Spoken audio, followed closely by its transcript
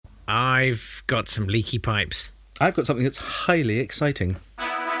I've got some leaky pipes. I've got something that's highly exciting.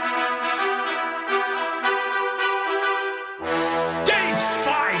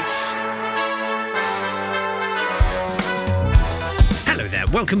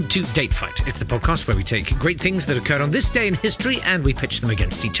 Welcome to Date Fight. It's the podcast where we take great things that occurred on this day in history and we pitch them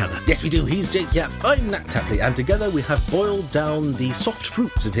against each other. Yes, we do. He's Jake Yap. I'm Nat Tapley. And together we have boiled down the soft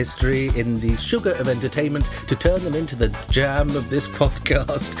fruits of history in the sugar of entertainment to turn them into the jam of this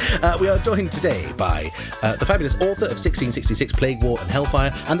podcast. We are joined today by the fabulous author of 1666, Plague, War and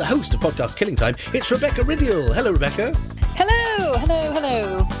Hellfire, and the host of podcast Killing Time. It's Rebecca Ridial. Hello, Rebecca.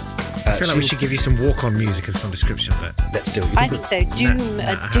 Hello. I feel like we should give you some walk-on music of some description, but let's do it. I think so.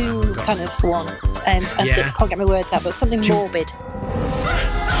 A doom kind of one. I can't get my words out, but something morbid.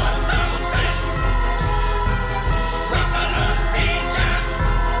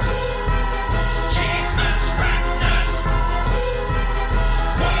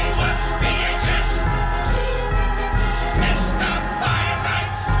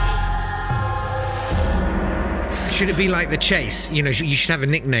 Should it be like The Chase? You know, you should have a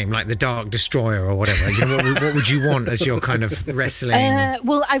nickname like the Dark Destroyer or whatever. You know, what would you want as your kind of wrestling?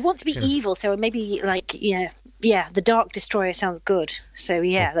 Well, I want to be evil, so maybe like, the Dark Destroyer sounds good. So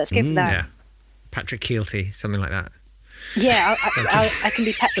let's go for that. Yeah. Patrick Keelty, something like that. Yeah, I can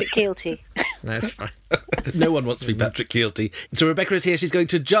be Patrick Keelty. That's fine. No one wants to be Patrick Keelty. So Rebecca is here. She's going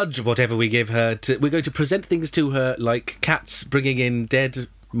to judge whatever we give her. We're going to present things to her like cats bringing in dead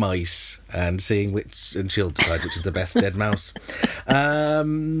mice and seeing and she'll decide which is the best dead mouse.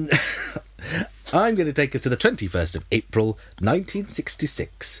 I'm going to take us to the 21st of April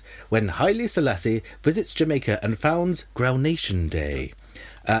 1966 when Haile Selassie visits Jamaica and founds Groundation Day.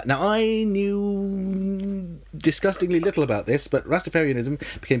 Now, I knew disgustingly little about this, but Rastafarianism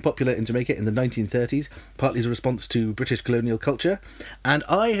became popular in Jamaica in the 1930s, partly as a response to British colonial culture. And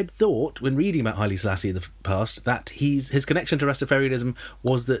I had thought, when reading about Haile Selassie in the past, that his connection to Rastafarianism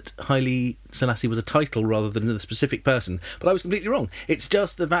was that Haile Selassie was a title rather than a specific person. But I was completely wrong. It's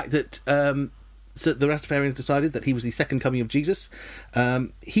just the fact that so the Rastafarians decided that he was the second coming of Jesus.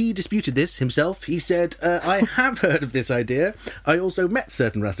 He disputed this himself. He said, I have heard of this idea. I also met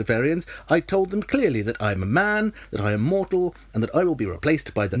certain Rastafarians. I told them clearly that I am a man, that I am mortal, and that I will be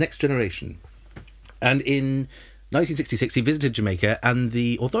replaced by the next generation. And in 1966, he visited Jamaica, and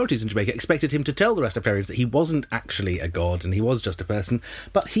the authorities in Jamaica expected him to tell the Rastafarians that he wasn't actually a god and he was just a person,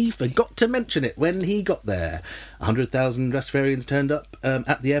 but he forgot to mention it when he got there. 100,000 Rastafarians turned up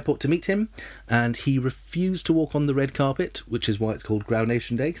at the airport to meet him, and he refused to walk on the red carpet, which is why it's called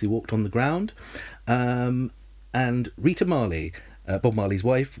Groundation Day, because he walked on the ground. And Rita Marley, Bob Marley's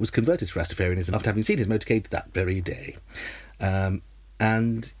wife, was converted to Rastafarianism after having seen his motorcade that very day.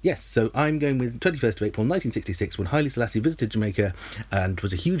 And yes, so I'm going with 21st of April 1966 when Haile Selassie visited Jamaica and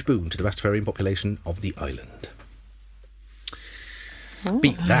was a huge boon to the Rastafarian population of the island.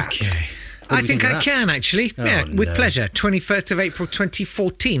 Beat that. Okay. I think I can, actually. With pleasure. 21st of April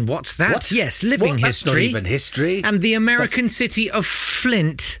 2014. What's that? What? Yes, living That's history. not even history. And the American city of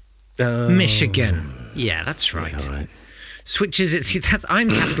Flint, Michigan. Yeah, that's right. Yeah, all right. Switches it. I'm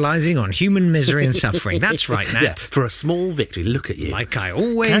capitalising on human misery and suffering. That's right, Nat. Yeah, for a small victory. Look at you. Like I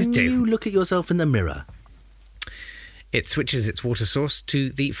always do. Can you look at yourself in the mirror? It switches its water source to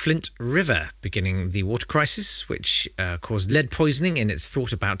the Flint River, beginning the water crisis, which caused lead poisoning in its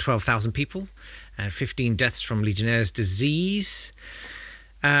thought about 12,000 people and 15 deaths from Legionnaire's disease.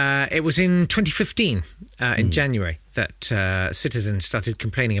 It was in 2015, in January, that citizens started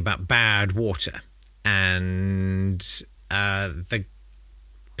complaining about bad water. And the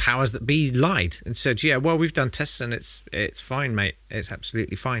powers that be lied and said, we've done tests and it's fine, mate. It's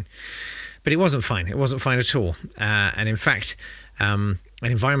absolutely fine. But it wasn't fine. It wasn't fine at all. And in fact, an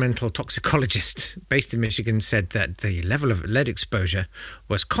environmental toxicologist based in Michigan said that the level of lead exposure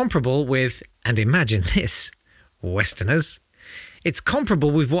was comparable with, and imagine this, Westerners, it's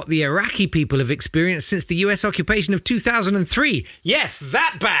comparable with what the Iraqi people have experienced since the US occupation of 2003. Yes,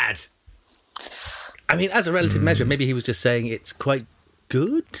 that bad! I mean, as a relative measure, maybe he was just saying it's quite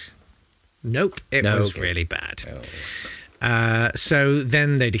good? Nope, it was really bad. So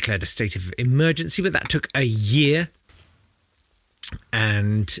then they declared a state of emergency, but that took a year.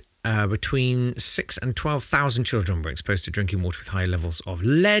 And between 6,000 and 12,000 children were exposed to drinking water with high levels of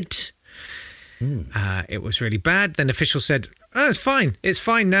lead. It was really bad. Then officials said, it's fine. It's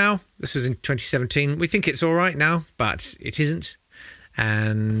fine now. This was in 2017. We think it's all right now, but it isn't.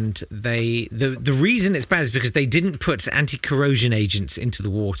 And the reason it's bad is because they didn't put anti-corrosion agents into the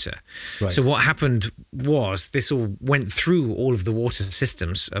water. Right. So what happened was this all went through all of the water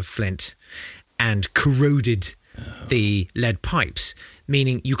systems of Flint and corroded the lead pipes.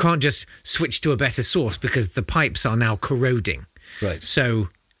 meaning you can't just switch to a better source because the pipes are now corroding. Right. So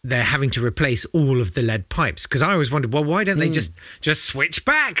they're having to replace all of the lead pipes. Because I always wondered, well, why don't they just switch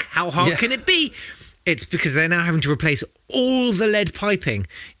back? How hard can it be? It's because they're now having to replace all the lead piping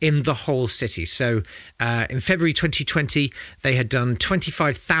in the whole city. So in February 2020, they had done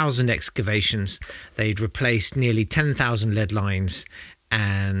 25,000 excavations. They'd replaced nearly 10,000 lead lines.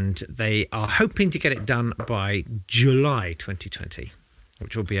 And they are hoping to get it done by July 2020,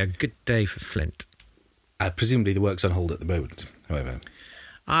 which will be a good day for Flint. Presumably the work's on hold at the moment, however.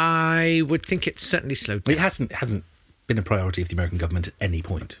 I would think it's certainly slowed down. It hasn't been a priority of the American government at any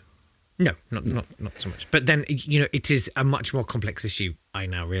point. No, not so much. But then, it is a much more complex issue, I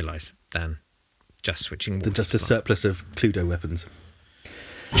now realise, than just switching water. Than just a surplus of Cluedo weapons.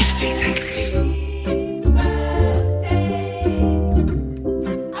 Yes, exactly.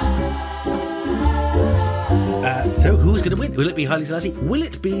 So who's going to win? Will it be Haile Selassie? Will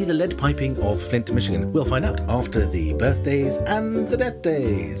it be the lead piping of Flint, Michigan? We'll find out after the birthdays and the death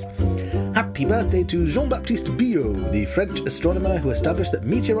days. Happy birthday to Jean-Baptiste Biot, the French astronomer who established that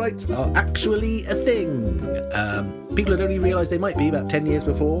meteorites are actually a thing. People had only realised they might be about 10 years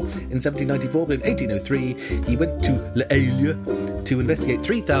before, in 1794, but in 1803 he went to L'Aille to investigate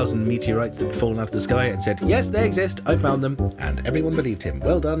 3,000 meteorites that had fallen out of the sky and said, yes, they exist, I found them, and everyone believed him.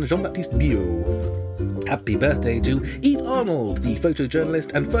 Well done, Jean-Baptiste Biot. Happy birthday to Eve Arnold, the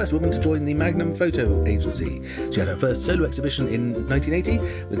photojournalist and first woman to join the Magnum Photo Agency. She had her first solo exhibition in 1980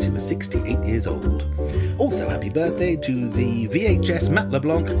 when she was 68 years old. Also happy birthday to the VHS Matt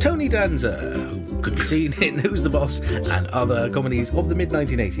LeBlanc Tony Danza, who could be seen in Who's the Boss and other comedies of the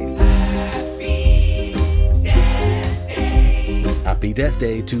mid-1980s. Happy Death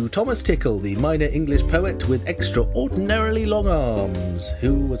Day to Thomas Tickle, the minor English poet with extraordinarily long arms,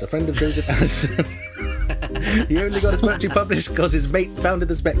 who was a friend of Joseph Addison. He only got his poetry published because his mate founded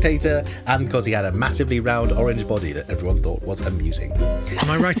The Spectator and because he had a massively round orange body that everyone thought was amusing. Am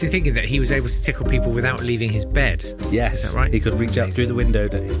I right in thinking that he was able to tickle people without leaving his bed? Yes, is that right? He could reach out through the window.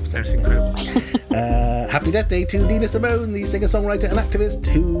 That's incredible. Happy Death Day to Nina Simone, the singer-songwriter and activist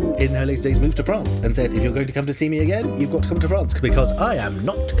who, in her later days, moved to France and said, if you're going to come to see me again, you've got to come to France because I am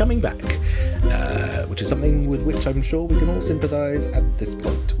not coming back. Which is something with which I'm sure we can all sympathise at this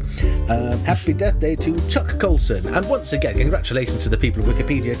point. Happy Death Day to Chuck Colson. And once again, congratulations to the people of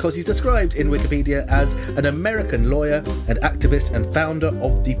Wikipedia, because he's described in Wikipedia as an American lawyer and activist and founder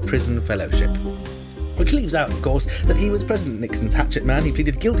of the Prison Fellowship. Which leaves out, of course, that he was President Nixon's hatchet man. He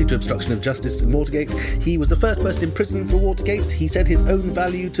pleaded guilty to obstruction of justice in Watergate. He was the first person in prison for Watergate. He said his own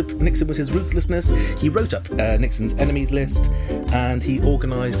value to Nixon was his ruthlessness. He wrote up Nixon's enemies list, and he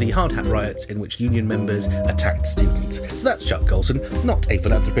organised the Hard Hat riots in which union members attacked students. So that's Chuck Colson, not a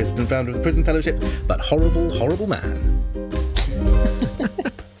philanthropist and founder of the Prison Fellowship, but horrible, horrible man.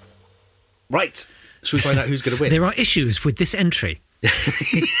 Right. Should we find out who's going to win? There are issues with this entry.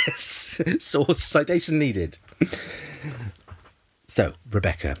 Yes. Source citation needed. So,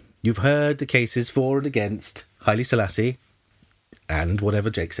 Rebecca, you've heard the cases for and against Haile Selassie and whatever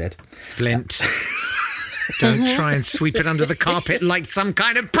Jake said. Flint. Don't try and sweep it under the carpet like some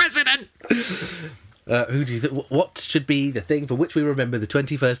kind of president. Who do you what should be the thing for which we remember the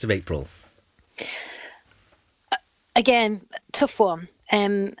 21st of April? Again, tough one.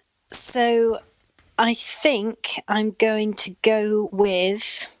 So I think I'm going to go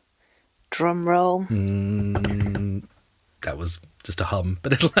with drum roll. That was just a hum,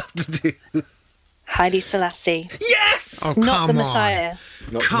 but it'll have to do. Haile Selassie. Yes! Oh, Not the come on. Messiah.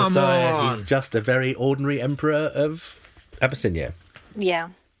 Not Come the Messiah. on. He's just a very ordinary emperor of Abyssinia. Yeah.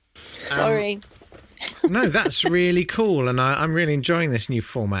 Sorry. No, that's really cool, and I'm really enjoying this new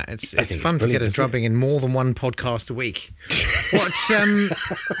format. It's think it's fun to get brilliant, a isn't drubbing in more than one podcast a week. What?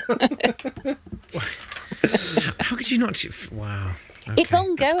 How could you not? Wow. Okay, It's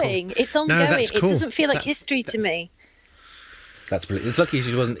ongoing. that's It's ongoing. that's It cool. doesn't feel like history to me. That's brilliant. It's lucky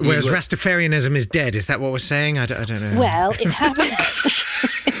she wasn't. Whereas Rastafarianism is dead. Is that what we're saying? I don't know. Well, it happened.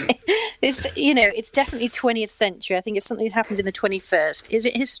 It's definitely 20th century. I think if something happens in the 21st, is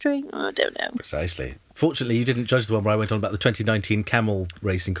it history? Oh, I don't know. Precisely. Fortunately, you didn't judge the one where I went on about the 2019 camel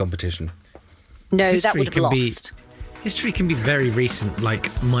racing competition. No, that History would have can be- lost. History can be very recent, like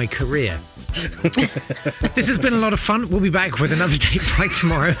my career. This has been a lot of fun. We'll be back with another Take Fight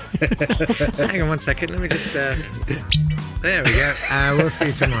tomorrow. Hang on one second. Let me just... There we go. We'll see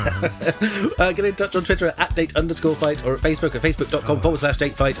you tomorrow. Get in touch on Twitter at @date_fight or at Facebook at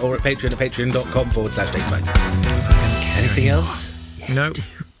facebook.com/datefight or at patreon.com/datefight. Anything else? No.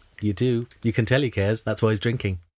 You do. You can tell he cares. That's why he's drinking.